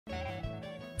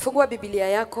Fungua Biblia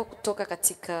yako kutoka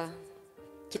katika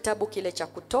kitabu kile cha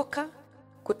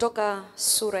Kutoka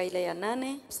sura ile ya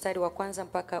 8 mstari wa kwanza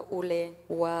mpaka ule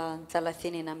wa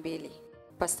 32.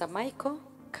 Pastor Michael,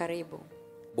 karibu.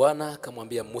 Bwana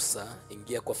akamwambia Musa,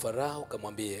 ingia kwa Farao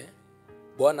kamwambie,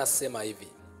 Bwana asema hivi,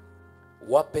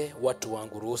 wape watu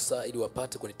wangu ruhusa ili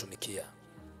wapate kunitumikia.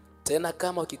 Tena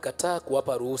kama ukikataa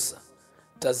kuwapa ruhusa,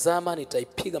 tazama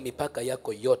nitaipiga mipaka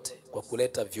yako yote kwa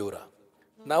kuleta vyura.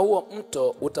 Na huo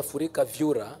mto utafurika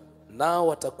vyura, nao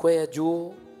watakwea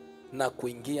juu na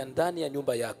kuingia ndani ya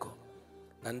nyumba yako,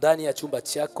 na ndani ya chumba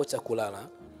chako cha kulala,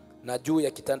 na juu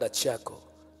ya kitanda chako,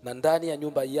 na ndani ya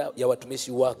nyumba ya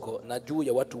watumishi wako, na juu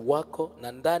ya watu wako,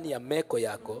 na ndani ya meko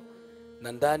yako,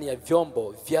 na ndani ya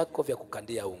vyombo vyako vya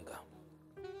kukandia unga.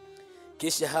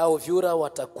 Kisha hao vyura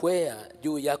watakwea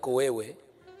juu yako wewe,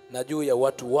 na juu ya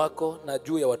watu wako, na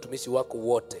juu ya watumishi wako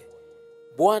wote.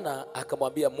 Bwana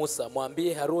akamwambia Musa,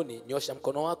 mwambie Haruni, nyosha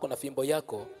mkono wako na fimbo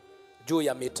yako juu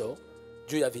ya mito,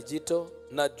 juu ya vijito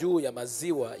na juu ya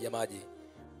maziwa ya maji,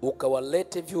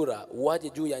 ukawalete vyura waje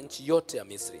juu ya nchi yote ya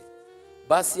Misri.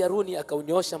 Basi Haruni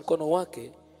akaunyosha mkono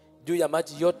wake juu ya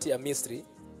maji yote ya Misri,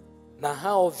 na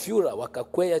hao vyura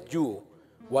wakakwea juu,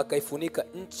 wakaifunika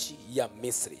nchi ya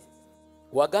Misri.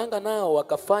 Waganga nao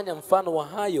wakafanya mfano wa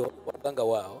hayo waganga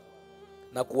wao,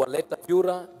 na kuwaleta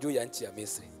vyura juu ya nchi ya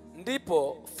Misri.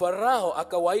 Ndipo Farao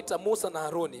akawaita Musa na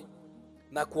Haruni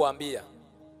na kuambia,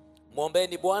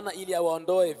 mwombeni Bwana ili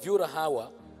awaondoe vyura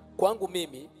hawa kwangu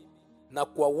mimi na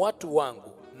kwa watu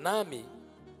wangu, nami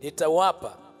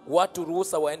nitawapa watu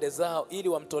ruhusa waende zao ili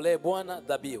wamtolee Bwana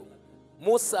dhabihu.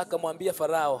 Musa akamwambia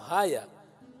Farao, haya,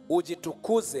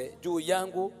 ujitukuze juu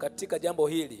yangu katika jambo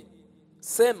hili.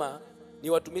 Sema ni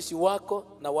watumishi wako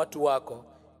na watu wako,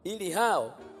 ili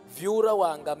hao vyura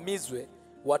waangamizwe,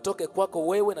 watoke kwako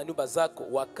wewe na nyumba zako,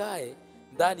 wakae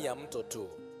ndani ya mto tu.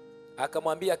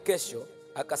 Akamwambia kesho,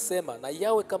 akasema, na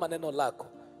yawe kama neno lako,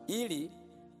 ili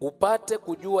upate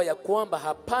kujua ya kwamba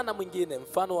hapana mwingine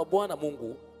mfano wa Bwana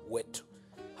Mungu wetu.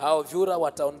 Hao vyura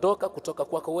wataondoka kutoka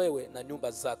kwako wewe na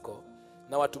nyumba zako,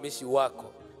 na watumishi wako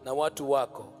na watu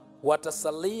wako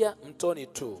watasalia mtoni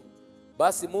tu.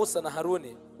 Basi Musa na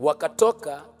Haruni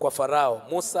wakatoka kwa Farao.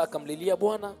 Musa akamlilia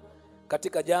Bwana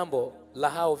katika jambo la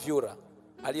hao vyura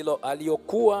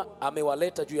aliyokuwa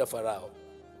amewaleta juu ya Farao.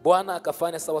 Bwana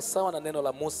akafanya sawasawa na neno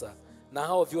la Musa, na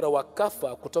hao vyura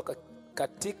wakafa kutoka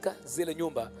katika zile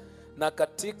nyumba na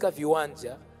katika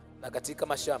viwanja na katika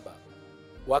mashamba.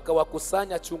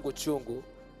 Wakawakusanya chungu chungu,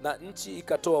 na nchi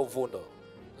ikatoa uvundo.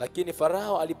 Lakini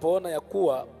Farao alipoona ya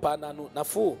kuwa pana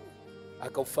nafuu,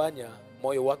 akaufanya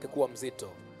moyo wake kuwa mzito,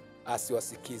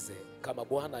 asiwasikize kama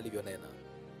Bwana alivyonena.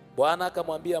 Bwana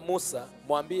akamwambia Musa,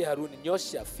 mwambie Haruni,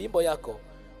 nyosha fimbo yako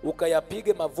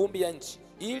ukayapige mavumbi ya nchi,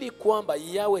 ili kwamba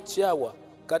yawe chawa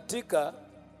katika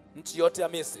nchi yote ya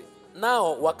Misri.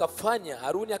 Nao wakafanya.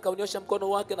 Haruni akaunyosha mkono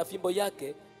wake na fimbo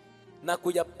yake na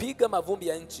kuyapiga mavumbi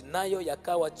ya nchi, nayo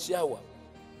yakawa chawa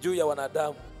juu ya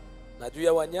wanadamu na juu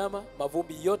ya wanyama.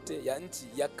 Mavumbi yote ya nchi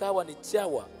yakawa ni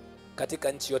chawa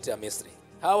katika nchi yote ya Misri.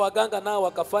 Hawa waganga nao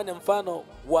wakafanya mfano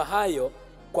wa hayo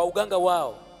kwa uganga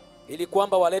wao, ili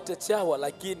kwamba walete chawa,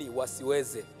 lakini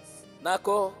wasiweze.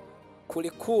 Nako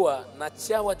kulikuwa na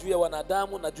chawa juu ya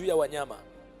wanadamu na juu ya wanyama.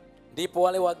 Ndipo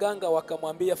wale waganga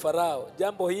wakamwambia Farao,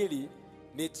 jambo hili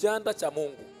ni chanda cha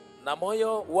Mungu. Na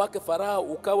moyo wake Farao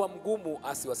ukawa mgumu,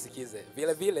 asiwasikize,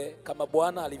 vile vile kama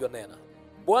Bwana alivyonena.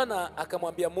 Bwana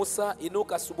akamwambia Musa,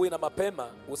 inuka asubuhi na mapema,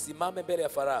 usimame mbele ya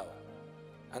Farao.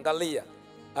 Angalia,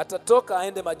 atatoka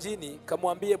aende majini,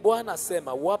 kamwambie Bwana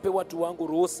asema, wape watu wangu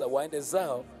ruhusa waende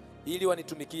zao ili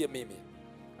wanitumikie mimi.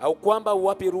 Au kwamba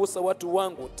uwapi ruhusa watu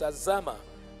wangu, tazama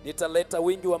nitaleta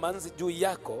wingi wa manzi juu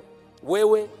yako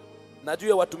wewe na juu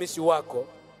ya watumishi wako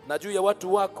na juu ya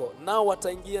watu wako, nao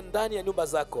wataingia ndani ya nyumba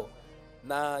zako,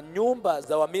 na nyumba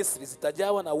za Wamisri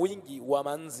zitajawa na wingi wa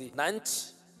manzi, na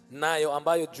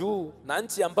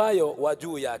nchi ambayo wa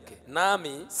juu yake.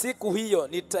 Nami siku hiyo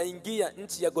nitaingia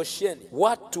nchi ya Gosheni,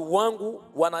 watu wangu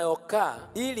wanayokaa,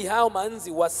 ili hao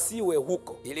manzi wasiwe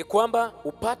huko, ili kwamba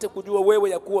upate kujua wewe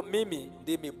ya kuwa mimi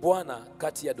ndimi Bwana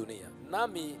kati ya dunia.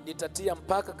 Nami nitatia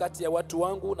mpaka kati ya watu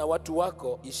wangu na watu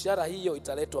wako, ishara hiyo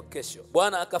italetwa kesho.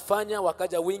 Bwana akafanya,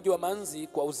 wakaja wingi wa manzi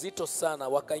kwa uzito sana,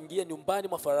 wakaingia nyumbani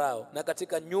mwa Farao na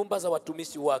katika nyumba za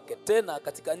watumishi wake, tena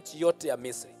katika nchi yote ya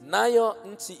Misri. Nayo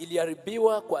nchi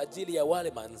iliharibiwa kwa ajili ya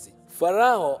wale manzi.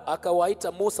 Farao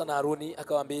akawaita Musa na Haruni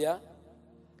akawaambia,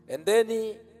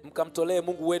 endeni mkamtolee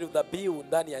Mungu wenu dhabihu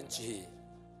ndani ya nchi hii.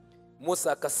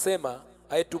 Musa akasema,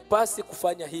 haitupasi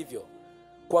kufanya hivyo,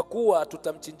 kwa kuwa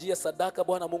tutamchinjia sadaka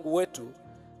Bwana Mungu wetu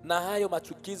na hayo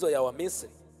machukizo ya Wamisri.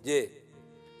 Je,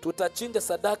 tutachinja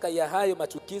sadaka ya hayo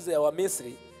machukizo ya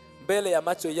Wamisri mbele ya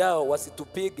macho yao,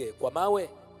 wasitupige kwa mawe?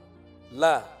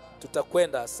 La,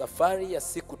 tutakwenda safari ya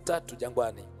siku 3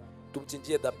 jangwani,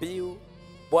 tumchinjie dhabihu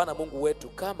Bwana Mungu wetu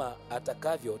kama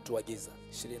atakavyotuagiza.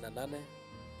 28.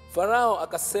 Farao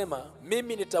akasema,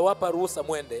 mimi nitawapa ruhusa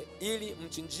mwende ili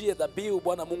mchinjie dhabihu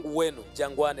Bwana Mungu wenu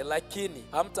jangwani, lakini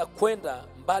hamtakwenda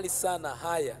mbali sana,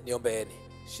 haya niombeeni.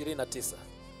 29.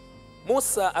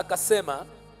 Musa akasema,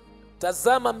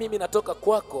 tazama, mimi natoka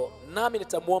kwako, nami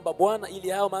nitamwomba Bwana ili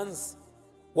hao manzi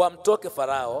wamtoke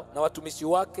Farao na watumishi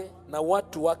wake na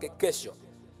watu wake kesho,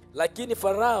 lakini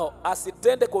Farao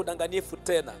asitende kwa udanganyifu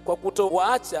tena, kwa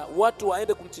kutowaacha watu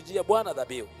waende kumchinjia Bwana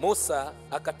dhabihu. Musa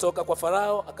akatoka kwa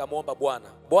Farao akamwomba Bwana.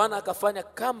 Bwana akafanya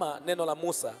kama neno la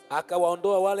Musa,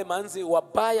 akawaondoa wale manzi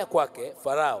wabaya kwake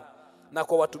Farao na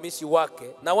kwa watumishi wake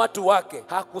na watu wake,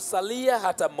 hakusalia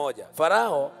hata mmoja.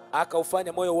 Farao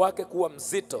akaufanya moyo wake kuwa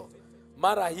mzito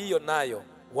mara hiyo, nayo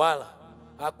wala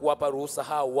hakuwapa ruhusa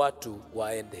hao watu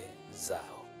waende zao.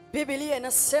 Biblia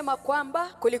inasema kwamba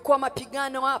kulikuwa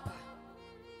mapigano hapa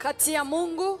kati ya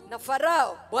Mungu na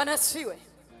Farao. Bwana asifiwe.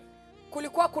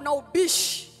 Kulikuwa kuna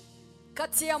ubishi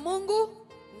kati ya Mungu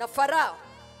na Farao.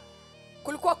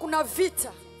 Kulikuwa kuna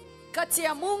vita kati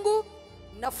ya Mungu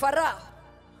na Farao.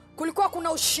 Kulikuwa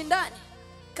kuna ushindani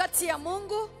kati ya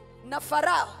Mungu na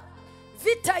Farao.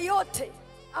 Vita yote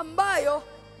ambayo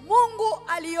Mungu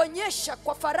alionyesha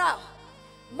kwa Farao,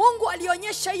 Mungu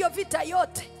alionyesha hiyo vita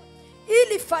yote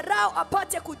ili Farao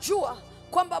apate kujua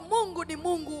kwamba Mungu ni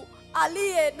Mungu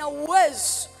aliye na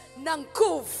uwezo na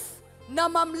nguvu na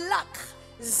mamlaka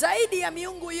zaidi ya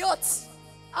miungu yote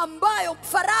ambayo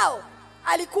Farao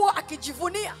alikuwa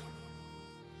akijivunia.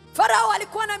 Farao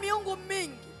alikuwa na miungu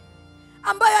mingi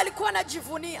ambayo alikuwa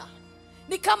anajivunia.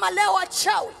 Ni kama leo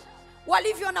wachawi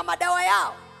walivyo na madawa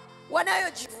yao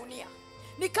wanayojivunia.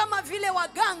 Ni kama vile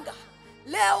waganga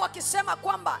leo wakisema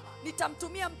kwamba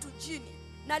nitamtumia mtu jini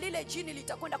na lile jini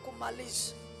litakwenda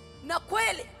kumaliza. Na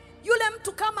kweli yule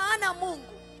mtu kama ana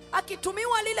Mungu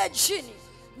akitumiwa lile jini,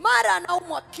 mara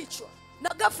anaumwa kichwa na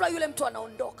ghafla yule mtu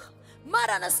anaondoka.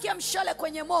 Mara anasikia mshale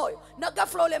kwenye moyo na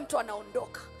ghafla yule mtu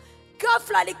anaondoka.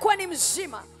 Ghafla alikuwa ni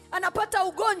mzima, anapata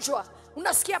ugonjwa,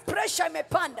 unasikia pressure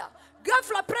imepanda.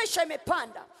 Ghafla pressure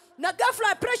imepanda. Na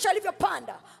ghafla pressure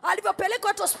ilivyopanda, alivyopelekwa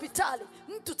hata hospitali,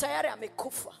 mtu tayari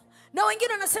amekufa. Na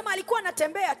wengine wanasema alikuwa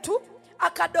anatembea tu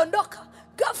akadondoka,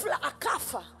 ghafla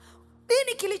akafa.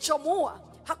 Nini kilichomuua?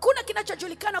 Hakuna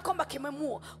kinachojulikana kwamba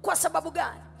kimemuua. Kwa sababu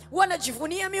gani?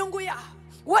 Wanajivunia miungu yao,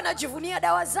 wanajivunia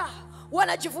dawa zao,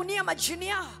 wanajivunia majini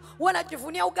yao,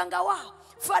 wanajivunia uganga wao.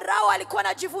 Farao alikuwa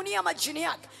anajivunia majini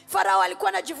yake. Farao alikuwa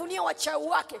anajivunia wachawi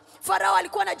wake. Farao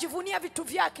alikuwa anajivunia vitu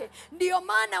vyake. Ndiyo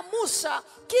maana Musa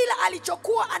kila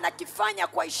alichokuwa anakifanya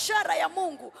kwa ishara ya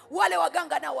Mungu, wale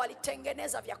waganga nao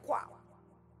walitengeneza vya kwao.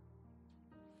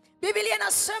 Biblia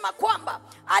inasema kwamba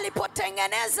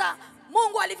alipotengeneza,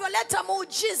 Mungu alivyoleta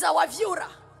muujiza wa vyura,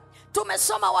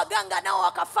 tumesoma waganga nao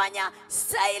wakafanya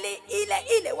staili ile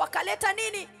ile, wakaleta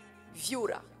nini?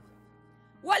 Vyura.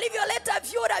 Walivyoleta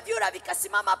vyura, vyura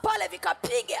vikasimama pale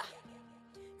vikapiga.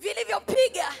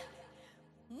 Vilivyopiga,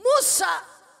 Musa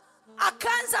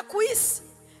akaanza kuhisi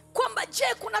kwamba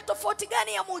je, kuna tofauti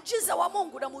gani ya muujiza wa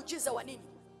Mungu na muujiza wa nini?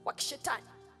 Wa kishetani.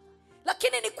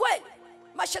 Lakini ni kweli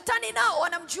mashetani nao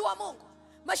wanamjua Mungu.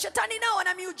 Mashetani nao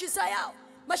wana miujiza yao.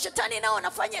 Mashetani nao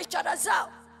wanafanya ishara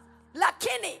zao.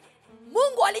 Lakini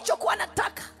Mungu alichokuwa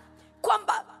anataka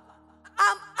kwamba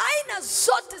aina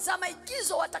zote za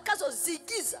maigizo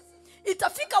watakazoziigiza,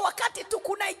 itafika wakati tu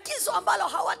kuna igizo ambalo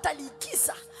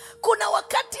hawataliigiza. Kuna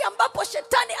wakati ambapo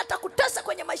shetani atakutesa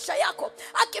kwenye maisha yako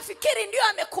akifikiri ndio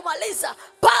amekumaliza.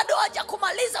 Bado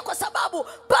hajakumaliza, kwa sababu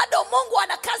bado Mungu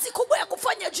ana kazi kubwa ya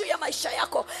kufanya juu ya maisha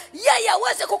yako. Yeye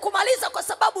hawezi kukumaliza kwa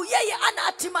sababu yeye ana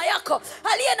hatima yako.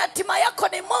 Aliye na hatima yako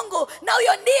ni Mungu, na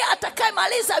huyo ndiye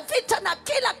atakayemaliza vita na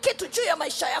kila kitu juu ya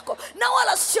maisha yako, na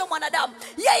wala sio mwanadamu.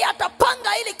 Yeye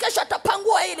atapanga ili, kesho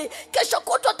atapangua ili, kesho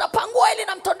kutwa atapangua ili,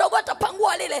 na mtondogo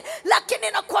atapangua lile.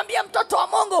 Lakini nakuambia mtoto wa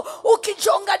Mungu,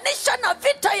 ukijiunganisha na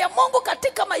vita ya Mungu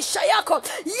katika maisha yako,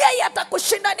 yeye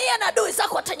atakushindania na adui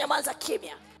zako watanyamaza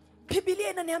kimya. Biblia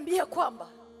inaniambia kwamba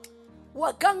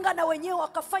waganga na wenyewe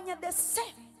wakafanya the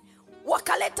same,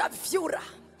 wakaleta vyura.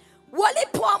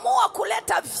 Walipoamua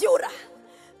kuleta vyura,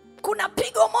 kuna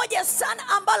pigo moja sana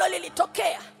ambalo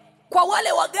lilitokea kwa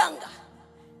wale waganga.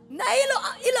 Na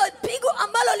hilo pigo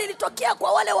ambalo lilitokea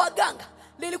kwa wale waganga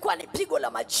lilikuwa ni pigo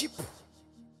la majipu.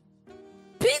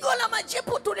 Pigo la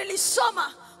majipu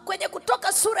tulilisoma kwenye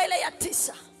Kutoka sura ile ya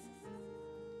 9.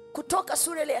 Kutoka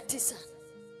sura ile ya 9.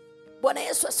 Bwana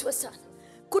Yesu asiwe sana.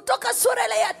 Kutoka sura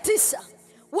ile ya 9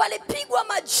 walipigwa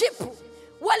majipu.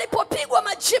 walipopigwa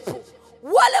majipu,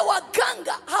 wale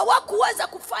waganga hawakuweza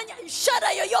kufanya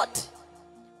ishara yoyote,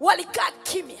 walikaa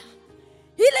kimya.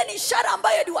 Ile ni ishara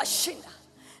ambayo iliwashinda.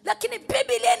 Lakini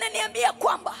Biblia inaniambia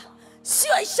kwamba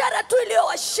sio ishara tu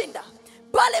iliyowashinda,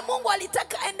 bali Mungu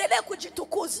alitaka aendelee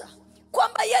kujitukuza,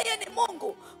 kwamba yeye ni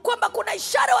Mungu, kwamba kuna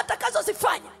ishara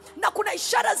watakazozifanya na kuna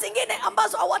ishara zingine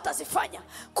ambazo hawatazifanya.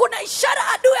 Kuna ishara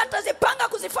adui atazipanga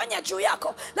kuzifanya juu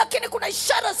yako, lakini kuna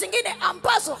ishara zingine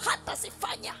ambazo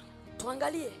hatazifanya.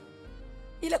 Tuangalie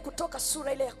ile Kutoka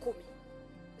sura ile ya 10.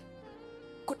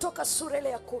 Kutoka sura ile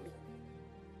ya 10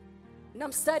 na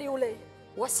mstari ule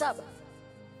wa 7.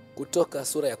 Kutoka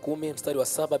sura ya 10 mstari wa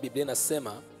 7, Biblia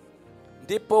inasema,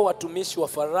 ndipo watumishi wa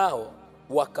Farao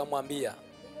wakamwambia,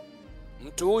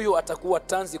 mtu huyu atakuwa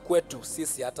tanzi kwetu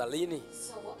sisi hata lini?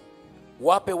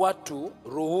 Wape watu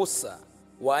ruhusa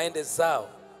waende zao,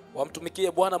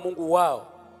 wamtumikie Bwana Mungu wao.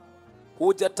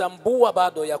 Hujatambua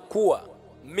bado ya kuwa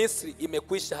Misri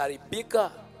imekwisha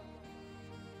haribika?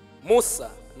 Musa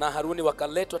na Haruni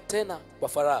wakaletwa tena kwa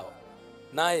Farao,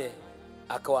 naye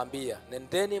akawaambia,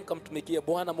 nendeni mkamtumikie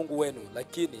Bwana Mungu wenu,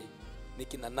 lakini ni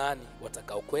kina nani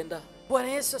watakao kwenda? Bwana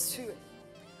Yesu asifiwe.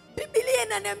 Biblia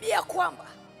inaniambia kwamba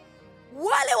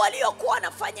wale waliokuwa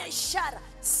wanafanya ishara,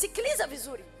 sikiliza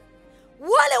vizuri,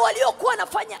 wale waliokuwa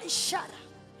wanafanya ishara,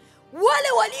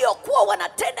 wale waliokuwa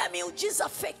wanatenda miujiza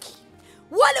feki,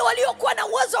 wale waliokuwa na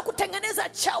uwezo wa kutengeneza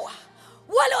chawa,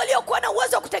 wale waliokuwa na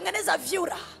uwezo wa kutengeneza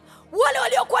vyura, wale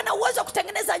waliokuwa na uwezo wa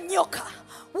kutengeneza nyoka,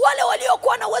 wale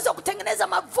waliokuwa na uwezo wa kutengeneza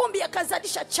mavumbi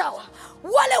yakazalisha chawa,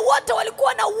 wale wote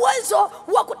walikuwa na uwezo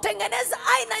wa kutengeneza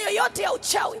aina yoyote ya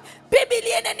uchawi.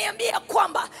 Biblia inaniambia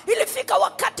kwamba ilifika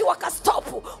wakati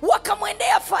wakastopu,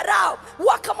 wakamwendea Farao,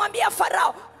 wakamwambia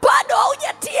Farao, bado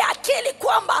haujatia akili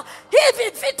kwamba hivi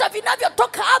vita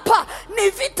vinavyotoka hapa ni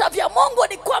vita vya Mungu,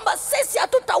 ni kwamba sisi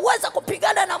hatutaweza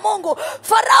kupigana na Mungu.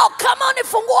 Farao, kama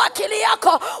unifungua akili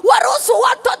yako, waruhusu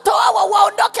watoto hawa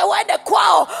waondoke waende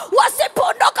kwao.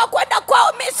 Wasipoondoka kwenda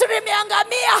kwao, Misri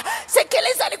imeangamia.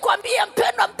 Sikiliza nikwambie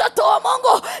mpendwa mtoto wa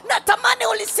Mungu, natamani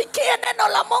ulisikie neno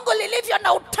la Mungu lilivyo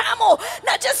na utamu,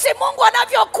 na jinsi Mungu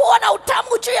anavyokuwa na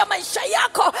utamu juu ya maisha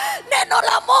yako. Neno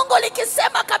la Mungu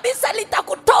likisema kabisa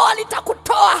litakutoa,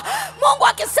 litakutoa. Mungu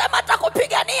akisema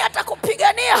atakupigania,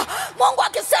 atakupigania. Mungu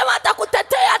akisema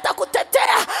atakutetea,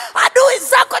 atakutetea. Adui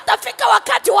zako tafika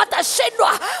wakati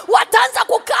watashindwa, wataanza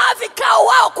kukaa vikao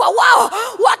wao kwa wao,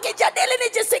 wakijadili ni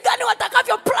jinsi gani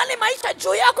watakavyo plani maisha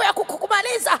juu yako ya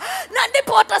kukumaliza, na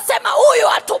ndipo watasema huyu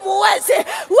hatumuwezi.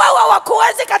 Wewe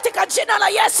hawakuwezi katika jina la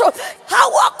Yesu,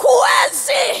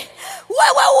 hawakuwezi.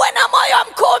 Wewe uwe na moyo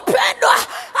mkuu mpendwa,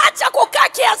 acha kukaa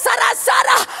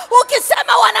kiasarasara.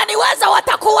 Ukisema wananiweza,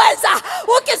 watakuweza.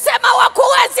 Ukisema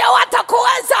wakuwezi,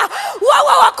 hawatakuweza.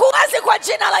 Wewe wakuwezi kwa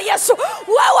jina la Yesu,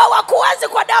 wewe wakuwezi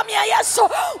kwa damu ya Yesu.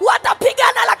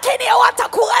 Watapigana lakini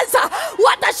hawatakuweza,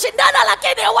 watashindana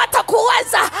lakini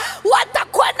hawatakuweza.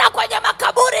 Watakwenda kwenye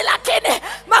makaburi lakini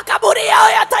makaburi yao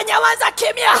yatanyamaza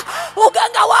kimya.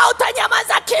 Uganga wao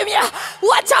utanyamaza kimya,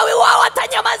 wachawi wao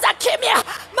watanyamaza kimya,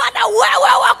 maana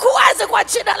wewe wakuwezi kwa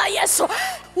jina la Yesu.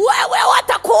 Wewe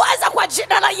watakuweza kwa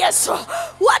jina la Yesu.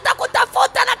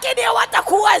 Watakutafuta lakini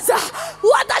hawatakuweza.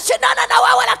 Watashindana na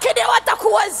wewe lakini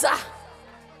hawatakuweza.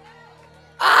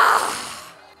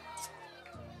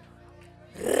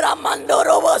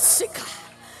 Ramandorobosika.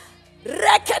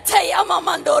 Rekete ya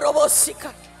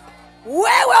mamandorobosika.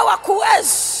 Wewe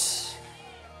wakuwezi.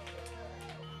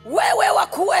 Wewe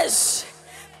wakuwezi.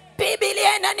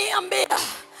 Biblia inaniambia,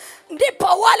 ndipo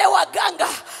wale waganga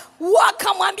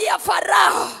wakamwambia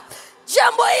Farao,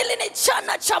 jambo hili ni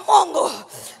chana cha Mungu.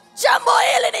 Jambo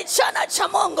hili ni chana cha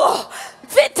Mungu.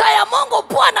 Vita ya Mungu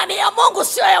Bwana ni ya Mungu,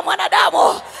 sio ya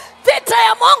mwanadamu. Vita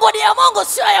ya Mungu ni ya Mungu,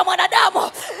 sio ya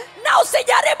mwanadamu. Na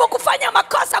usijaribu kufanya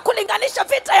makosa kulinganisha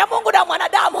vita ya Mungu na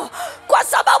mwanadamu, kwa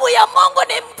sababu ya Mungu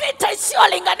ni vita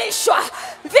isiyolinganishwa.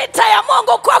 Vita ya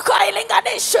Mungu kwako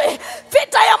hailinganishwi.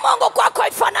 Vita ya Mungu kwako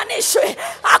haifananishwi.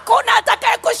 Hakuna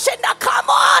atakayekushinda. Come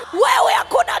on. Wewe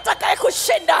hakuna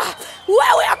atakayekushinda.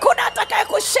 Wewe hakuna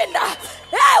atakayekushinda.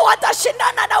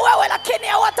 Watashindana na wewe lakini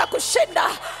hawatakushinda.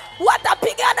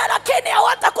 Watapigana lakini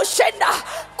hawatakushinda.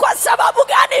 Kwa sababu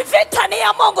gani? Vita ni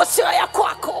ya Mungu, sio ya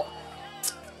kwako.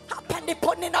 Hapa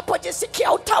ndipo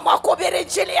ninapojisikia utamu wa kuhubiri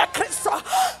injili ya Kristo,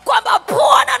 kwamba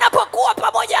Bwana anapokuwa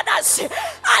pamoja nasi,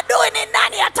 adui ni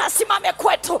nani atasimame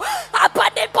kwetu? Hapa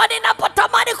ndipo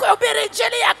ninapotamani kuhubiri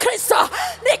injili ya Kristo,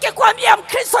 nikikwambia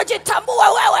Mkristo, jitambue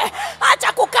wewe,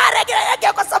 acha kukaa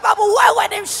regerege, kwa sababu wewe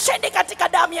ni mshindi katika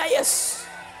damu ya Yesu.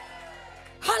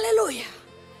 Haleluya.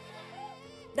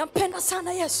 Nampenda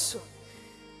sana Yesu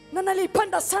na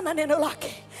nalipenda sana neno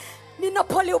lake.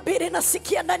 Ninapolihubiri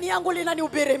nasikia ndani yangu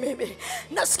linanihubiri mimi.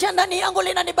 Nasikia ndani yangu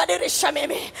linanibadilisha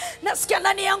mimi. Nasikia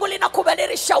ndani yangu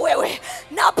linakubadilisha wewe.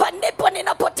 Na hapa ndipo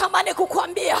ninapotamani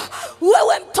kukuambia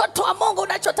wewe mtoto wa Mungu,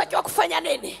 unachotakiwa kufanya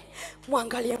nini?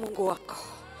 Muangalie Mungu wako.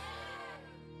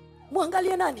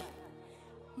 Muangalie nani?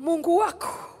 Mungu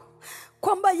wako.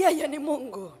 Kwamba yeye ni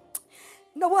Mungu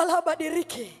na wala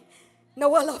habadiliki na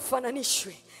wala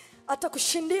hafananishwi.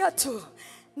 Atakushindia tu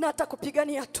na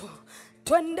atakupigania tu.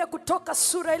 Twende Kutoka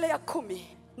sura ile ya 10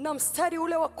 na mstari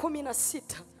ule wa 16.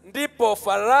 Ndipo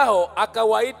Farao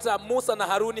akawaita Musa na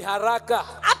Haruni haraka.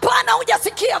 Hapana,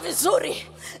 hujasikia vizuri.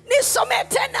 Nisome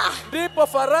tena. Ndipo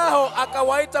Farao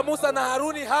akawaita Musa na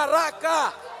Haruni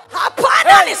haraka.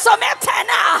 Hapana, nisome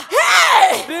tena.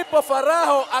 Ndipo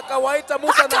Farao akawaita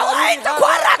Musa na Haruni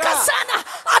kwa haraka sana.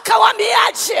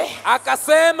 Akawaambiaje?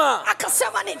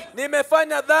 Akasema nini?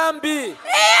 Nimefanya dhambi.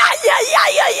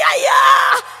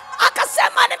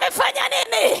 Akasema nimefanya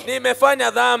nini?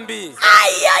 Nimefanya dhambi.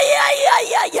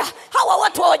 Hawa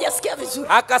watu hawajasikia vizuri.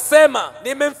 Akasema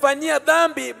nimemfanyia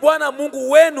dhambi Bwana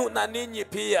Mungu wenu na ninyi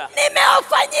pia.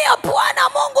 Nimewafanyia Bwana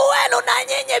Mungu wenu na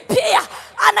nyinyi pia.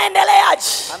 Anaendeleaje?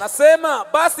 Anasema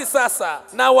basi sasa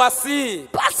na wasii.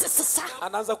 Basi sasa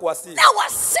anaanza kuwasii. Na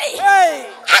wasii.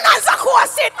 Anaanza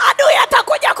kuwasii. Adui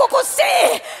atakuja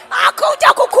kukusii.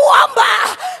 Akuja kukuomba.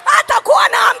 Atakuwa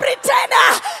na amri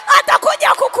tena.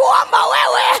 Atakuja kukuomba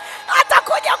wewe.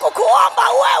 Atakuja kukuomba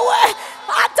wewe.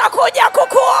 Atakuja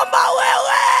kukuomba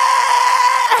wewe.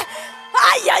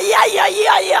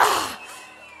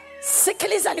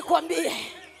 Sikiliza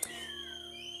nikwambie.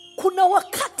 Kuna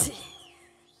wakati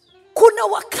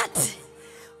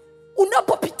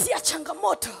unapopitia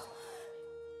changamoto,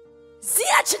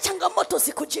 ziache changamoto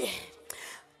zikujie.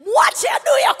 Mwache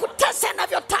adui akutese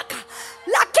anavyotaka.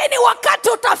 Lakini wakati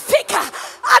utafika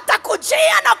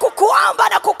atakujia na kukuomba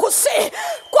na kukusii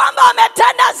kwamba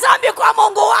umetenda dhambi kwa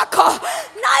Mungu wako,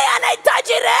 naye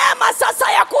anahitaji rehema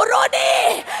sasa ya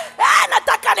kurudi.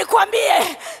 Nataka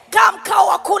nikwambie, kama mkao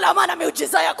wa kula, maana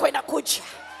miujiza yako inakuja.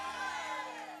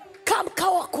 Kama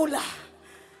mkao wa kula,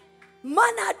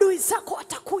 maana adui zako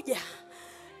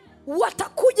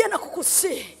watakuja na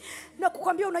kukusii na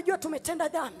kukwambia, unajua tumetenda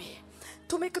dhambi.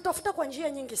 Tumekutafuta kwa njia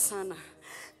nyingi sana.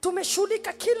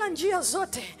 Tumeshughulika kila njia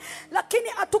zote, lakini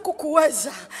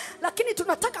hatukukuweza. Lakini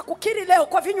tunataka kukiri leo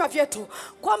kwa vinywa vyetu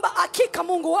kwamba hakika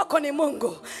Mungu wako ni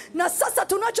Mungu. Na sasa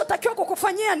tunachotakiwa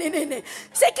kukufanyia ni nini?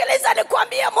 Sikiliza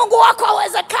nikwambie, Mungu wako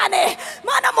hawezekane.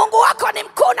 Maana Mungu wako ni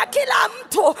mkuu na kila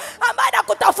mtu ambaye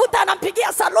anakutafuta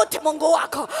anampigia saluti Mungu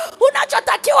wako.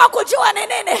 Unachotakiwa kujua ni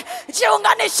nini?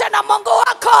 Jiunganishe na Mungu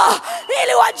wako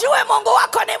ili wajue Mungu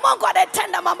wako ni Mungu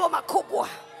anayetenda mambo makubwa.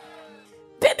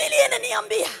 Biblia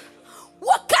inaniambia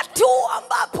wakati huu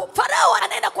ambapo Farao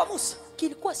anaenda kwa Musa,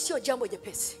 kilikuwa sio jambo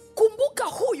jepesi. Kumbuka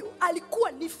huyu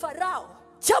alikuwa ni Farao.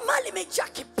 Jamaa limejaa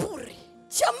kiburi.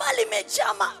 Jamaa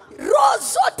limejaa roho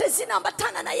zote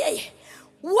zinaambatana na yeye.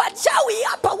 Wachawi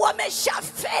hapa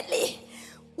wameshafeli.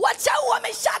 Wachawi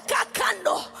wameshakaa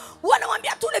kando.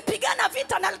 Wanamwambia tulipigana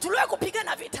vita na tuliwe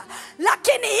kupigana vita,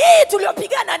 lakini hii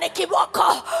tuliyopigana ni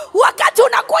kiboko. Wakati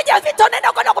unakuja vita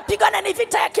unaenda kwenda kupigana ni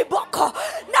vita ya kiboko.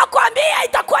 Na kuambia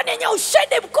itakuwa ni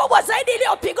ushindi mkubwa zaidi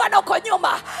iliyopigana huko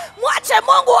nyuma. Mwache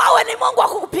Mungu awe ni Mungu wa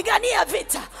kukupigania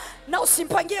vita, na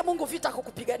usimpangie Mungu vita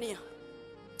kukupigania.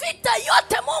 Vita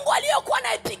yote Mungu aliyokuwa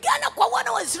anayepigana kwa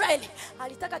wana wa Israeli,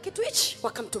 alitaka kitu hichi,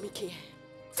 wakamtumikie.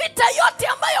 Vita yote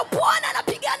ambayo Bwana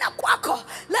anapigana kwako,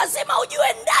 lazima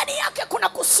ujue ndani yake kuna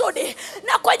kusudi.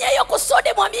 Na kwenye hiyo kusudi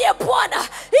mwambie Bwana,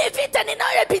 hii vita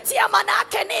ninayopitia maana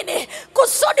yake nini?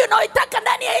 Kusudi unaoitaka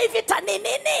ndani ya hii vita ni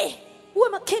nini? Uwe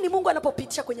makini Mungu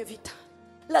anapopitisha kwenye vita.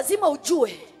 Lazima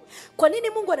ujue kwa nini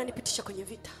Mungu ananipitisha kwenye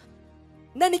vita.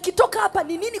 Na nikitoka hapa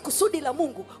ni nini kusudi la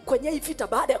Mungu kwenye hii vita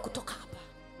baada ya kutoka hapa.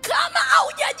 Kama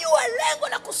haujajua lengo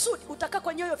la kusudi, utakaa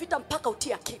kwenye hiyo vita mpaka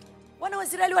utie akili. Wana wa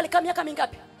Israeli walikaa miaka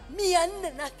mingapi?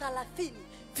 430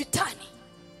 vitani.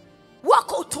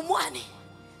 Wako utumwani.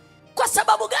 Kwa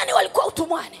sababu gani walikuwa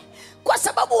utumwani? Kwa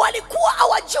sababu walikuwa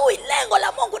hawajui lengo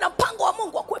la Mungu na mpango wa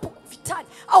Mungu wa kuwepo vitani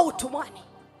au utumwani.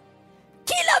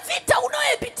 Kila vita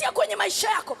unayopitia kwenye maisha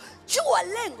yako, jua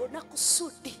lengo na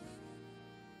kusudi.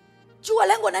 Jua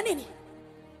lengo na nini?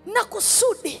 Na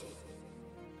kusudi.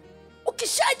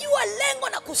 Ukishajua lengo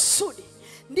na kusudi,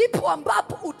 ndipo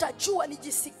ambapo utajua ni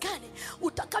jinsi gani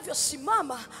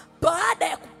utakavyosimama baada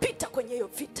ya kupita kwenye hiyo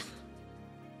vita.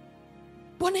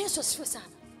 Bwana Yesu asifiwe sana.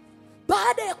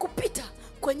 Baada ya kupita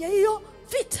kwenye hiyo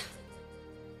vita.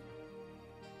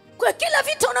 Kwa kila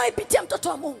vita unayopitia mtoto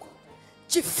wa Mungu,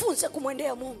 jifunze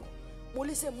kumwendea Mungu.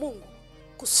 Muulize Mungu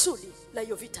kusudi la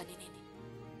hiyo vita ni nini.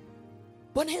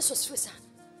 Bwana Yesu asifiwe sana.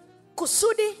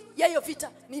 kusudi ya hiyo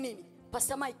vita ni nini?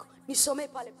 Pastor Michael, nisomee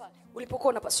pale ulipokuwa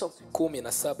unapasoma.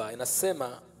 17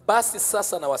 inasema, basi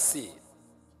sasa nawasihi,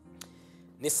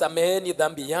 nisameheni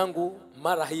dhambi yangu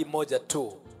mara hii moja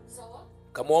tu.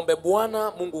 Kamwombe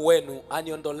Bwana Mungu wenu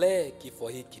aniondolee kifo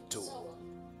hiki tu.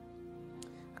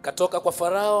 Akatoka kwa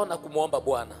Farao na kumwomba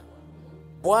Bwana.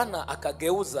 Bwana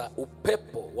akageuza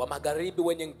upepo wa magharibi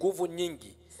wenye nguvu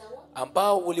nyingi,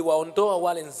 ambao uliwaondoa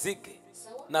wale nzige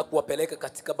na kuwapeleka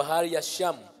katika bahari ya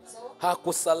Shamu.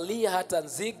 Hakusalia hata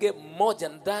nzige mmoja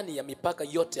ndani ya mipaka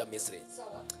yote ya Misri.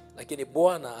 Lakini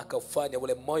Bwana akaufanya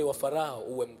ule moyo wa Farao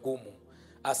uwe mgumu,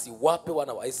 asiwape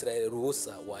wana wa Israeli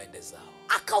ruhusa waende zao.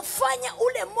 Akaufanya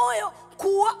ule moyo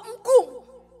kuwa mgumu.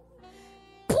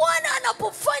 Bwana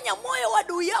anapofanya moyo wa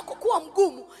adui yako kuwa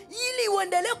mgumu ili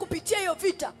uendelee kupitia hiyo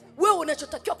vita, wewe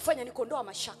unachotakiwa kufanya ni kuondoa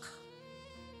mashaka.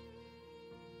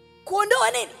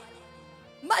 Kuondoa nini?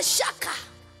 Mashaka.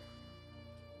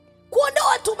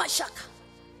 Kuondoa tu mashaka.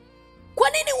 Kwa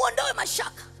nini uondoe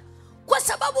mashaka? Kwa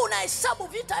sababu unahesabu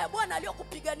vita ya Bwana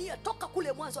aliyokupigania toka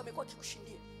kule mwanzo amekuwa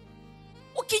akikushindia.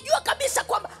 Ukijua kabisa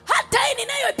kwamba hata hii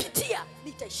ninayoipitia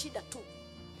nitaishinda tu.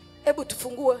 Hebu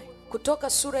tufungue Kutoka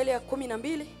sura ile ya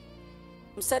 12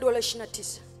 mstari wa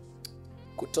 29.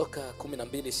 Kutoka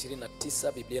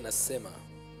 12:29 Biblia inasema,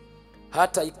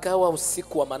 hata ikawa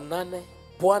usiku wa manane,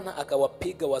 Bwana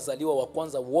akawapiga wazaliwa wa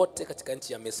kwanza wote katika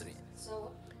nchi ya Misri.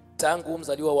 Tangu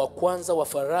mzaliwa wa kwanza wa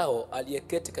Farao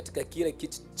aliyeketi katika kile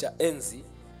kiti cha enzi,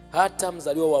 hata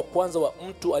mzaliwa wa kwanza wa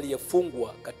mtu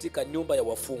aliyefungwa katika nyumba ya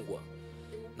wafungwa,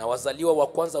 na wazaliwa wa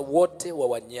kwanza wote wa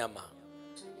wanyama.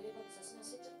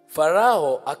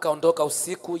 Farao akaondoka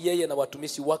usiku, yeye na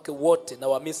watumishi wake wote na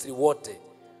Wamisri wote.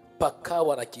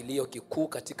 Pakawa na kilio kikuu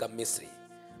katika Misri,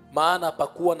 maana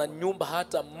pakuwa na nyumba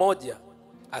hata moja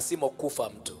asimokufa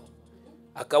mtu.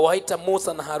 Akawaita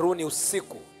Musa na Haruni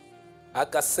usiku,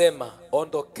 akasema,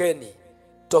 ondokeni,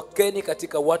 tokeni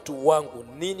katika watu wangu,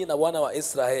 ninyi na wana wa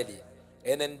Israeli,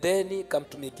 enendeni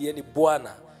kamtumikieni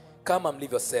Bwana kama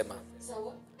mlivyosema.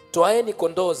 Twaeni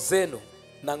kondoo zenu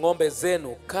na ng'ombe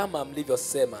zenu kama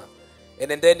mlivyosema,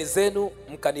 enendeni zenu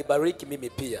mkanibariki mimi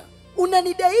pia.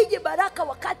 Unanidaije baraka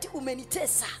wakati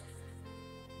umenitesa?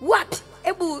 Wapi?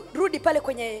 Hebu rudi pale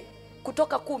kwenye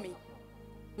Kutoka 10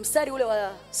 mstari ule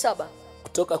wa 7.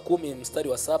 Kutoka 10 mstari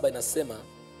wa 7 inasema,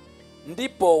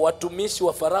 ndipo watumishi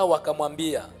wa Farao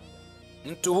wakamwambia,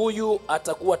 mtu huyu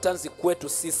atakuwa tanzi kwetu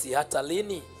sisi hata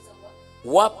lini?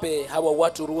 Wape hawa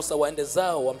watu ruhusa waende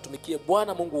zao wamtumikie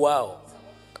Bwana Mungu wao.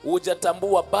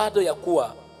 Hujatambua bado ya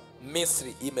kuwa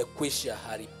Misri imekwisha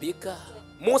haribika?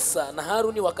 Musa na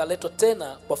Haruni wakaletwa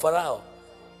tena kwa Farao,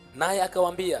 naye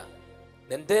akawaambia,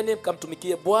 nendeni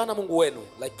mkamtumikie Bwana Mungu wenu,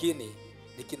 lakini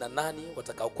ni kina nani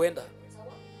watakao kwenda?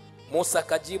 Musa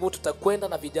akajibu, tutakwenda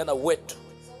na vijana wetu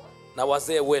na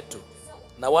wazee wetu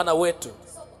na wana wetu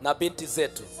na binti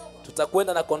zetu,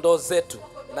 tutakwenda na kondoo zetu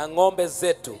na ng'ombe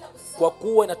zetu, kwa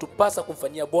kuwa inatupasa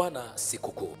kumfanyia Bwana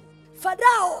sikukuu.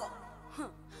 Farao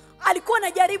alikuwa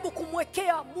anajaribu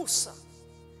kumwekea Musa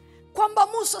kwamba,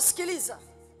 Musa sikiliza,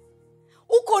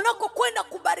 uko unakokwenda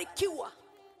kubarikiwa.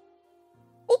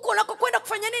 Uko unakokwenda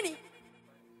kufanya nini?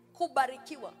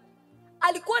 Kubarikiwa.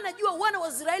 Alikuwa anajua wana wa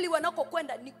Israeli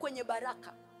wanakokwenda ni kwenye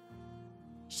baraka.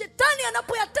 Shetani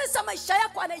anapoyatesa maisha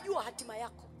yako anajua hatima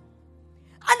yako.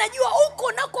 Anajua uko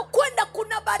unakokwenda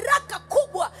kuna baraka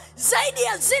kubwa zaidi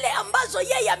ya zile ambazo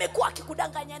yeye amekuwa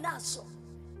akikudanganya nazo.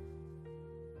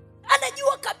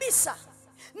 Anajua kabisa.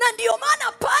 Na ndiyo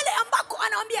maana pale ambako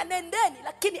anawaambia nendeni,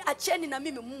 lakini acheni na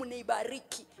mimi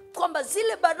mnibariki, kwamba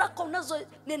zile baraka unazo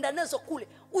nenda nazo kule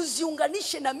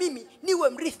uziunganishe na mimi niwe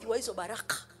mrithi wa hizo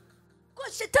baraka.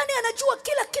 Kwa shetani anajua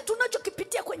kila kitu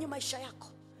unachokipitia kwenye maisha yako.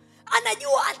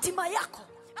 Anajua hatima yako.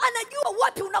 Anajua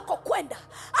wapi unakokwenda.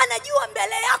 Anajua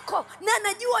mbele yako na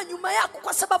anajua nyuma yako.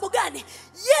 Kwa sababu gani?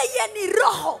 Yeye ni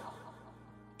roho.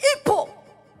 Ipo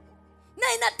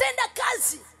na inatenda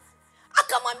kazi.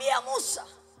 Akamwambia Musa,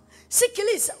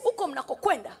 sikiliza, huko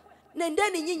mnakokwenda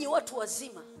nendeni nyinyi watu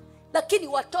wazima, lakini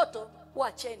watoto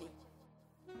waacheni.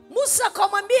 Musa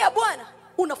akamwambia Bwana,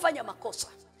 unafanya makosa,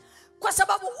 kwa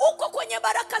sababu uko kwenye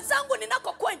baraka zangu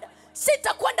ninakokwenda.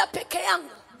 Sitakwenda peke yangu,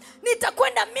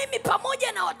 nitakwenda mimi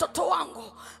pamoja na watoto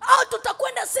wangu, au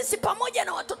tutakwenda sisi pamoja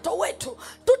na watoto wetu.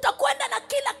 Tutakwenda na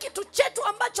kila kitu chetu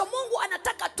ambacho Mungu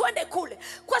anataka twende kule,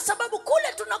 kwa sababu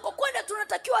kule tunakokwenda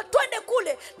tunatakiwa twende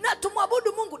kule na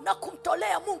tumwabudu Mungu na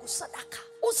kumtolea Mungu sadaka.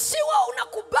 Usiwe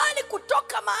unakubali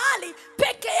kutoka mahali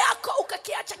peke yako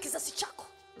ukakiacha kizazi chako.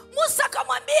 Musa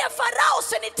akamwambia Farao,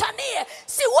 usinitanie,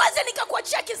 siwezi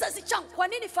nikakuachia kizazi changu. Kwa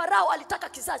nini Farao alitaka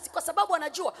kizazi? Kwa sababu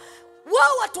anajua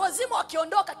wao watu wazima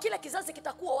wakiondoka, kila kizazi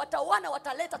kitakuwa wataoana,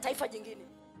 wataleta taifa jingine.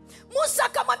 Musa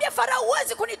akamwambia Farao,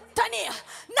 huwezi kunitania.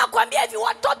 Nakwambia hivi,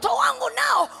 watoto wangu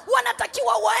nao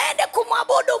wanatakiwa waende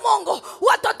kumwabudu Mungu.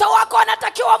 Watoto wako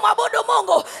wanatakiwa mwabudu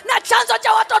Mungu, na chanzo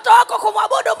cha watoto wako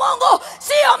kumwabudu Mungu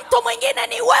sio mtu mwingine,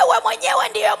 ni wewe mwenyewe,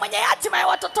 ndiyo mwenye hatima ya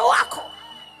watoto wako.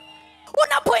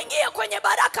 Unapoingia kwenye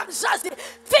baraka, mzazi,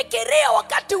 fikiria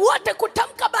wakati wote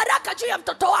kutamka baraka juu ya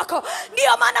mtoto wako.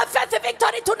 Ndio maana Faith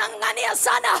Victory tunang'ang'ania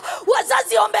sana.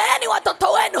 Wazazi, ombeeni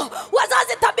watoto wenu.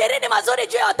 Wazazi, tabirini mazuri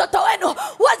juu ya watoto wenu.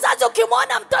 Wazazi,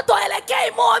 ukimwona mtoto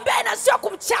aelekei, muombee na sio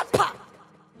kumchapa.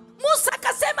 Musa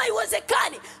akasema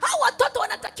haiwezekani. Hao watoto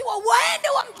wanatakiwa waende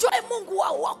wamjue Mungu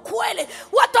wao wa kweli.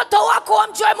 Watoto wako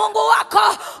wamjue Mungu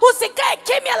wako. Usikae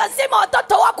kimya, lazima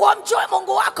watoto wako wamjue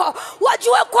Mungu wako.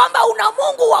 Wajue kwamba una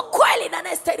Mungu wa kweli na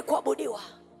anayestahili kuabudiwa.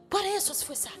 Bwana Yesu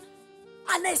asifiwe sana.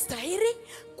 Anayestahili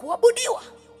kuabudiwa.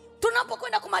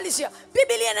 Tunapokwenda kumalizia,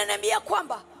 Biblia inaniambia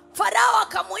kwamba Farao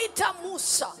akamuita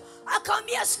Musa,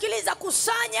 akamwambia, sikiliza,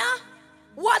 kusanya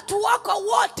watu wako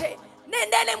wote,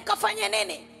 nendeni mkafanye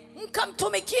nini?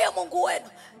 Mkamtumikie Mungu wenu.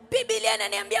 Biblia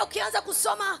inaniambia, ukianza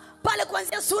kusoma pale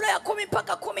kuanzia sura ya 10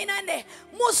 mpaka 14,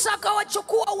 Musa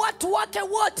akawachukua watu wake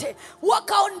wote,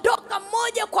 wakaondoka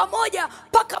moja kwa moja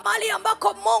mpaka mahali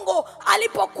ambako Mungu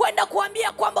alipokwenda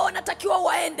kuambia kwamba wanatakiwa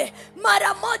waende.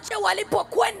 Mara moja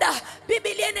walipokwenda,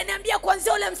 Biblia inaniambia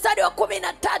kuanzia ule mstari wa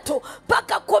 13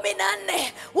 mpaka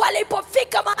 14,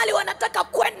 walipofika mahali wanataka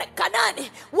kwenda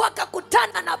Kanaani,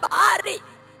 wakakutana na bahari.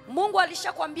 Mungu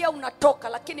alishakwambia unatoka,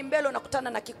 lakini mbele unakutana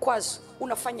na kikwazo.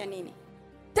 Unafanya nini?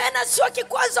 Tena sio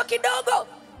kikwazo kidogo,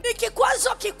 ni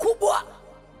kikwazo kikubwa.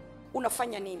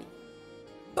 Unafanya nini?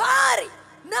 Bahari.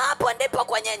 Na hapo ndipo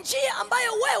kwenye njia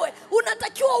ambayo wewe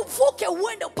unatakiwa uvuke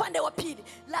uende upande wa pili,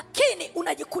 lakini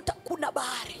unajikuta kuna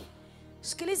bahari.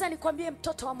 Sikiliza nikwambie,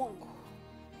 mtoto wa Mungu,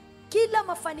 kila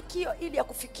mafanikio ili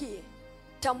yakufikie,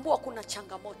 tambua kuna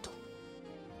changamoto.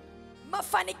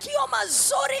 Mafanikio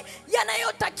mazuri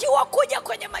yanayotakiwa kuja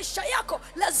kwenye maisha yako,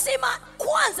 lazima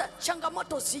kwanza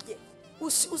changamoto zije.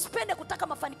 Usipende kutaka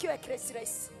mafanikio ya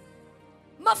kirahisi.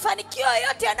 Mafanikio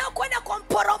yote yanayokwenda kwa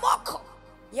mporomoko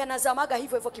yanazamaga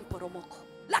hivyo hivyo kimporomoko.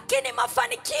 Lakini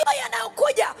mafanikio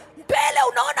yanayokuja mbele,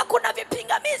 unaona kuna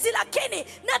vipingamizi, lakini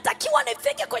natakiwa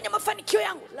nifike kwenye mafanikio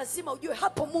yangu. Lazima ujue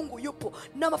hapo Mungu yupo,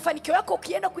 na mafanikio yako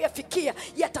ukienda kuyafikia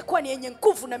yatakuwa ni yenye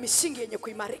nguvu na misingi yenye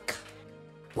kuimarika.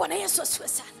 Bwana Yesu asifiwe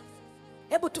sana.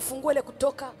 Hebu tufungue ile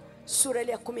Kutoka sura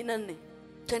ile ya 14.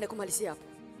 Tuende kumalizia hapo.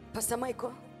 Pastor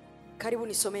Michael, karibu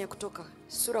nisomee Kutoka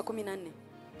sura 14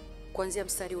 kuanzia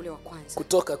mstari ule wa kwanza.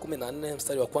 Kutoka 14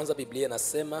 mstari wa kwanza, Biblia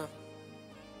inasema,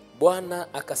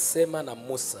 Bwana akasema na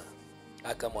Musa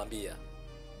akamwambia,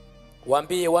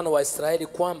 waambie wana wa Israeli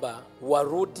kwamba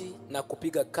warudi na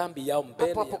kupiga kambi yao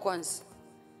mbele. Hapo kwanza,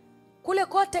 kule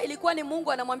kote ilikuwa ni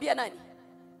Mungu anamwambia nani?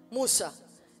 Musa,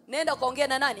 nenda kaongea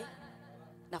na nani?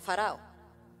 Na Farao.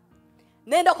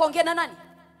 Nenda kaongea na nani?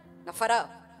 Na Farao.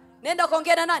 Nenda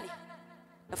kaongea na nani?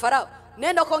 Na Farao.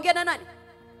 Nenda kaongea na nani?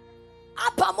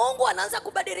 Hapa Mungu anaanza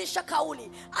kubadilisha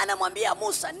kauli. Anamwambia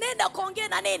Musa, nenda kaongea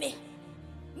na nini?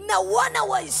 Na wana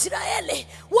wa Israeli.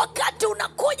 Wakati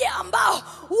unakuja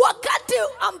wakati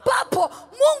ambapo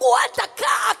Mungu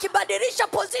hatakaa akibadilisha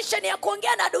position ya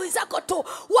kuongea na adui zako tu.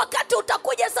 Wakati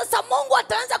utakuja sasa, Mungu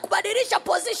ataanza kubadilisha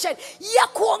position ya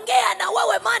kuongea na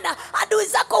wewe, maana adui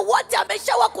zako wote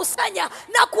ameshawakusanya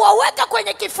na kuwaweka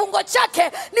kwenye kifungo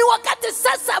chake. Ni wakati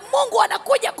sasa Mungu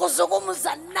anakuja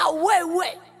kuzungumza na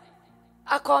wewe.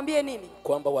 Akawambie nini?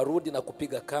 Kwamba warudi na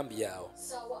kupiga kambi yao.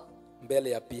 Sawa. Mbele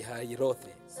ya Pihahirothi,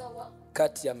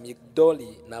 kati ya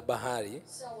Migdoli na bahari,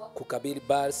 kukabili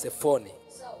Baal Sefoni.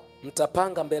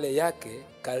 Mtapanga mbele yake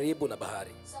karibu na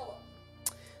bahari.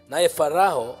 Naye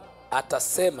Farao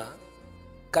atasema,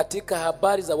 katika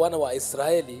habari za wana wa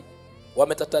Israeli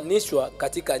wametatanishwa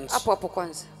katika nchi. Hapo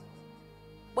kwanza.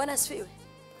 Bwana asifiwe.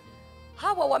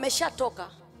 Hawa wameshatoka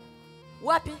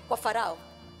wapi? Kwa Farao.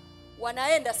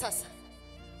 Wanaenda sasa.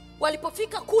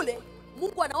 Walipofika kule,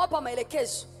 Mungu anawapa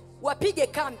maelekezo wapige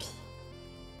kambi.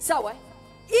 Sawa?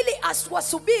 Ili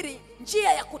wasubiri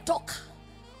njia ya kutoka.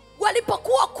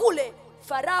 Walipokuwa kule,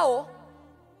 Farao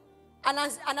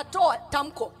anatoa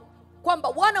tamko kwamba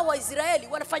wana wa Israeli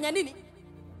wanafanya nini?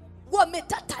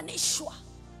 Wametatanishwa.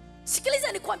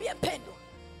 Sikiliza nikwambie mpendwa,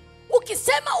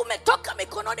 ukisema umetoka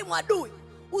mikononi mwa adui,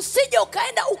 usije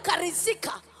ukaenda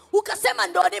ukarizika ukasema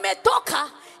ndo nimetoka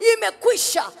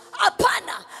imekwisha.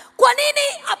 Hapana. Kwa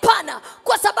nini hapana?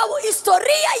 Kwa sababu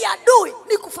historia ya adui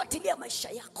ni kufuatilia maisha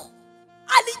yako.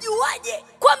 Alijuaje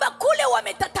kwamba kule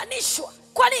wametatanishwa?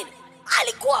 Kwa nini?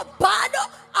 Alikuwa bado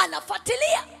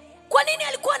anafuatilia. Kwa nini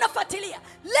alikuwa anafuatilia?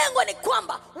 Lengo ni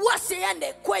kwamba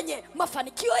wasiende kwenye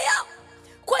mafanikio yao.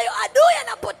 Kwa hiyo adui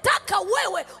anapotaka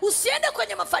wewe usiende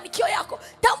kwenye mafanikio yako,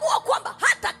 tambua kwamba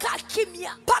hata kaa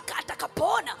kimya mpaka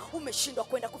atakapoona umeshindwa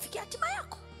kwenda kufikia hatima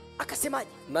yako. Akasemaje?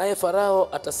 Naye Farao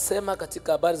atasema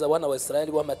katika habari za wana wa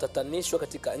Israeli, wametatanishwa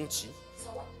katika nchi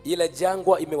ile,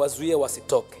 jangwa imewazuia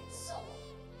wasitoke.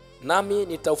 Nami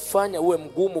nitaufanya uwe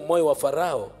mgumu moyo wa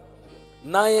Farao,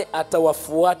 naye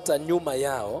atawafuata nyuma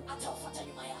yao.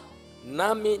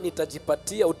 Nami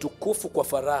nitajipatia utukufu kwa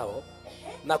Farao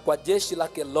na kwa jeshi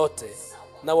lake lote,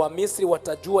 na Wamisri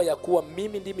watajua ya kuwa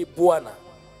mimi ndimi Bwana.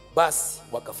 Basi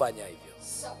wakafanya hivyo.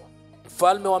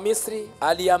 Mfalme wa Misri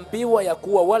aliambiwa ya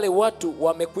kuwa wale watu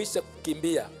wamekwisha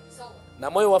kukimbia, na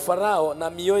moyo wa Farao na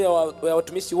mioyo ya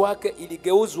watumishi wake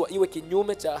iligeuzwa iwe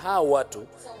kinyume cha hao watu.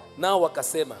 Nao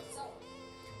wakasema,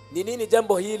 ni nini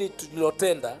jambo hili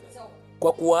tulilotenda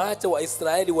kwa kuwaacha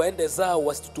Waisraeli waende zao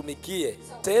wasitutumikie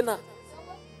tena?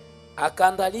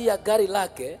 Akaandalia gari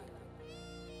lake,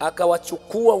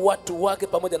 akawachukua watu wake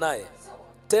pamoja naye.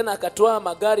 Tena akatoa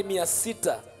magari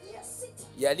 600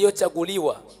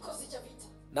 yaliyochaguliwa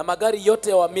na magari yote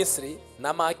ya Wamisri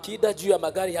na maakida juu ya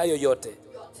magari hayo yote.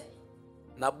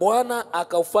 Na Bwana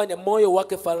akaufanya moyo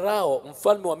wake Farao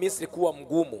mfalme wa Misri kuwa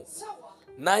mgumu,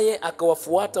 naye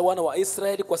akawafuata wana wa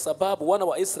Israeli, kwa sababu wana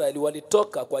wa Israeli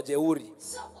walitoka kwa jeuri.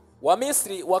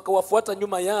 Wamisri wakawafuata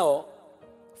nyuma yao,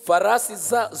 farasi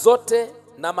zote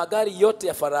na magari yote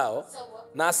ya Farao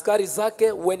na askari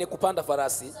zake wenye kupanda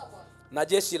farasi na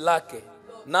jeshi lake.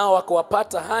 Nao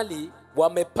wakawapata hali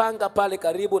wamepanga pale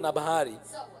karibu na bahari,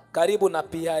 karibu na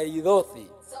Pihahidhothi,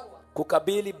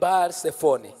 kukabili Baal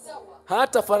Sefoni.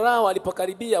 Hata Farao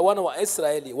alipokaribia, wana wa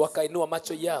Israeli wakainua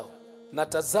macho yao, na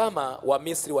tazama,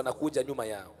 Wamisri wanakuja nyuma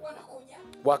yao.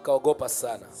 Wakaogopa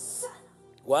sana.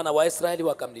 Wana wa Israeli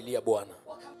wakamlilia Bwana,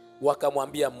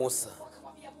 wakamwambia Musa,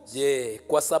 je,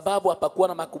 kwa sababu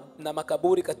hapakuwa na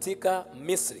makaburi katika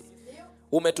Misri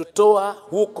umetutoa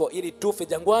huko ili tufe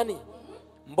jangwani?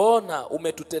 Mbona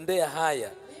umetutendea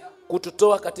haya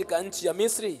kututoa katika nchi ya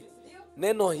Misri?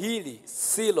 Neno hili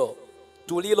silo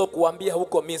tulilokuambia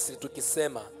huko Misri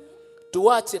tukisema,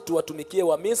 tuache tuwatumikie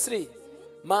wa Misri?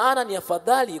 Maana ni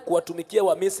afadhali kuwatumikia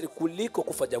wa Misri kuliko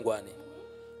kufa jangwani.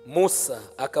 Musa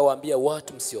akawaambia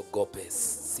watu, msiogope,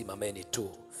 simameni tu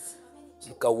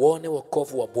mkauone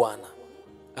wokovu wa Bwana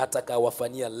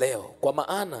atakawafanyia leo, kwa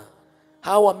maana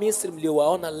hawa Misri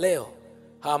mliowaona leo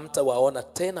hamtawaona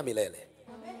tena milele.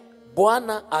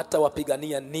 Bwana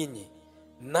atawapigania ninyi,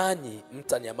 nanyi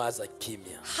mtanyamaza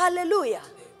kimya. Haleluya.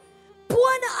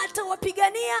 Bwana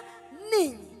atawapigania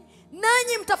ninyi,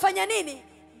 nanyi mtafanya nini?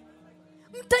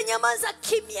 Mtanyamaza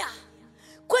kimya.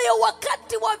 Kwa hiyo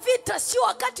wakati wa vita sio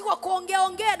wakati wa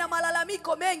kuongea na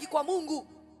malalamiko mengi kwa Mungu.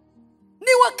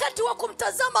 Ni wakati wa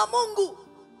kumtazama Mungu.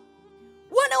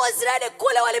 Wana wa Israeli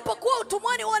kule walipokuwa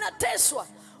utumwani wanateswa,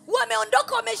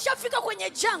 wameondoka, wameshafika kwenye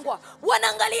jangwa,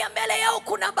 wanaangalia mbele yao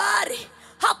kuna bahari,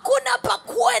 hakuna pa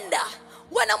kwenda.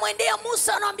 Wanamwendea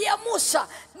Musa, wanamwambia Musa,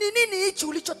 ni nini hichi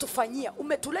ulichotufanyia?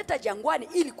 Umetuleta jangwani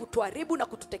ili kutuharibu na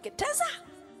kututeketeza?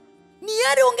 Ni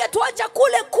heri ungetuacha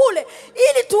kule kule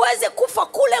ili tuweze kufa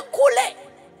kule kule.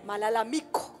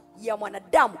 Malalamiko ya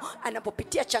mwanadamu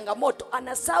anapopitia changamoto,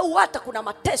 anasahau hata kuna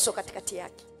mateso katikati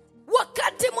yake.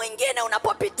 Wakati mwingine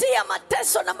unapopitia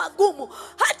mateso na magumu,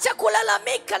 acha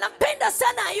kulalamika. Nampenda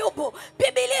sana Ayubu.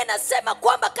 Biblia inasema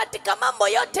kwamba katika mambo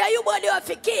yote Ayubu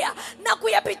aliyofikia na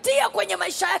kuyapitia kwenye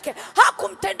maisha yake,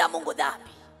 hakumtenda Mungu dhambi.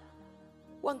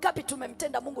 Wangapi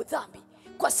tumemtenda Mungu dhambi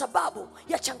kwa sababu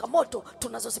ya changamoto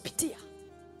tunazozipitia?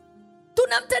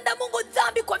 Tunamtenda Mungu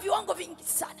dhambi kwa viwango vingi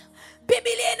sana.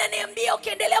 Biblia inaniambia,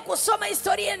 ukiendelea kusoma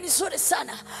historia ni nzuri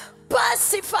sana.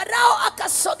 Basi Farao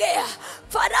akasogea.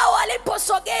 Farao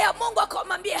aliposogea, Mungu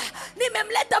akamwambia,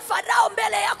 nimemleta Farao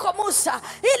mbele yako Musa,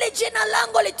 ili jina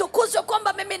langu litukuzwe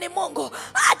kwamba mimi ni Mungu.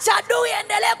 Acha adui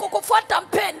endelee kukufuata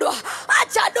mpendwa.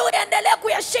 Acha adui endelee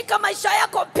kuyashika maisha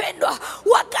yako mpendwa.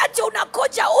 Wakati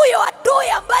unakuja huyo adui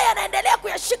ambaye anaendelea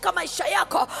kuyashika maisha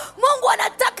yako, Mungu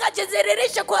anataka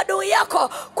ajidhihirishe kwa adui yako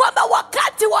kwamba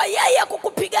wakati wa yeye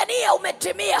kukupigania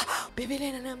umetimia. Biblia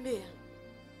inaniambia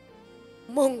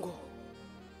Mungu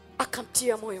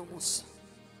akamtia moyo Musa,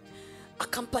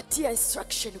 akampatia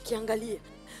instruction. Ukiangalia,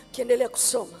 ukiendelea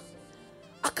kusoma,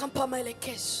 akampa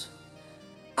maelekezo,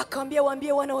 akamwambia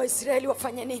waambie wana wa Israeli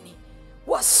wafanye nini?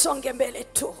 Wasonge mbele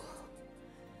tu,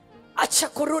 acha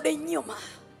kurudi nyuma,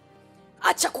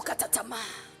 acha kukata tamaa,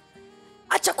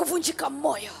 acha kuvunjika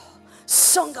moyo.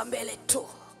 Songa mbele tu,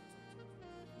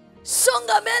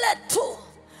 songa mbele tu,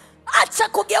 acha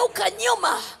kugeuka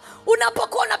nyuma.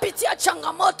 Unapokuwa unapitia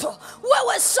changamoto,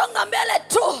 wewe songa mbele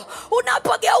tu.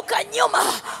 Unapogeuka nyuma,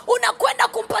 unakwenda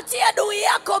kumpatia adui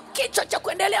yako kichwa cha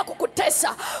kuendelea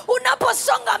kukutesa.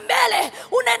 Unaposonga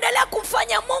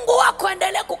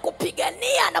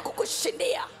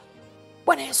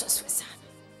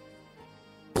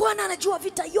Bwana anajua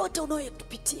vita yote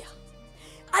unayopitia.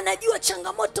 Anajua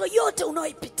changamoto yote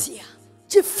unayoipitia.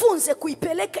 Jifunze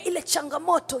kuipeleka ile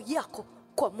changamoto yako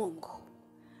kwa Mungu.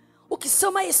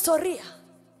 Ukisoma historia,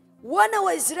 wana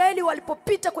wa Israeli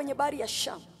walipopita kwenye bahari ya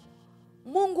Shamu,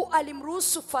 Mungu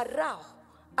alimruhusu Farao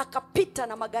akapita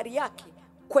na magari yake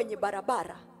kwenye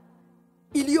barabara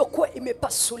iliyokuwa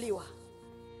imepasuliwa.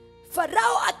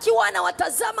 Farao akiwa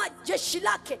anawatazama jeshi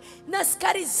lake na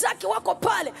askari zake wako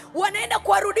pale wanaenda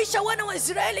kuwarudisha wana wa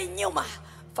Israeli nyuma.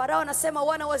 Farao anasema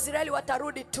wana wa Israeli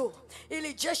watarudi tu.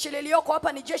 Ili jeshi lilioko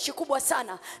hapa ni jeshi kubwa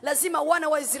sana. Lazima wana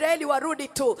wa Israeli warudi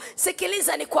tu.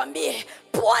 Sikiliza nikwambie,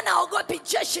 Bwana haogopi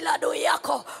jeshi la adui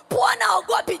yako. Bwana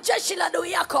haogopi jeshi la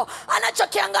adui yako.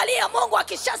 Anachokiangalia Mungu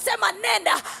akishasema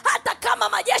nenda, hata kama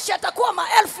majeshi yatakuwa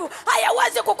maelfu,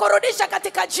 hayawezi kukurudisha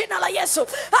katika jina la Yesu.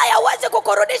 Hayawezi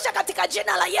kukurudisha katika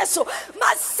jina la Yesu.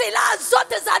 Masilaha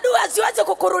zote za adui haziwezi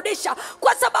kukurudisha.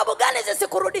 Kwa sababu gani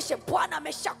zisikurudishe? Bwana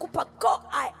ameshakupa go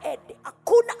ahead.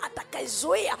 Hakuna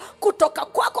atakayezuia kutoka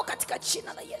kwako katika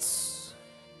jina la Yesu.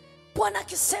 Bwana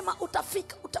akisema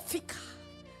utafika, utafika.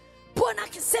 Bwana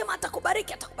akisema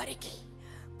atakubariki, atakubariki.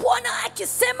 Bwana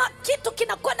akisema kitu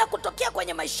kinakwenda kutokea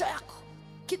kwenye maisha yako,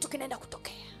 kitu kinaenda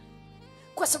kutokea.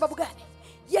 Kwa sababu gani?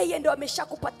 Yeye ndio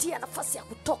ameshakupatia nafasi ya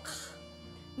kutoka,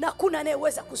 na hakuna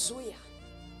anayeweza kuzuia.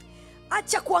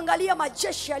 Acha kuangalia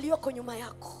majeshi yaliyoko nyuma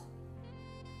yako.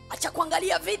 Acha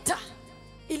kuangalia vita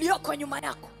iliyoko nyuma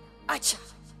yako. Acha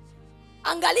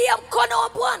angalia mkono wa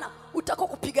Bwana utakao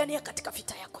kupigania katika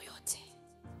vita yako yote.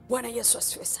 Bwana Yesu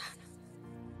asifiwe sana.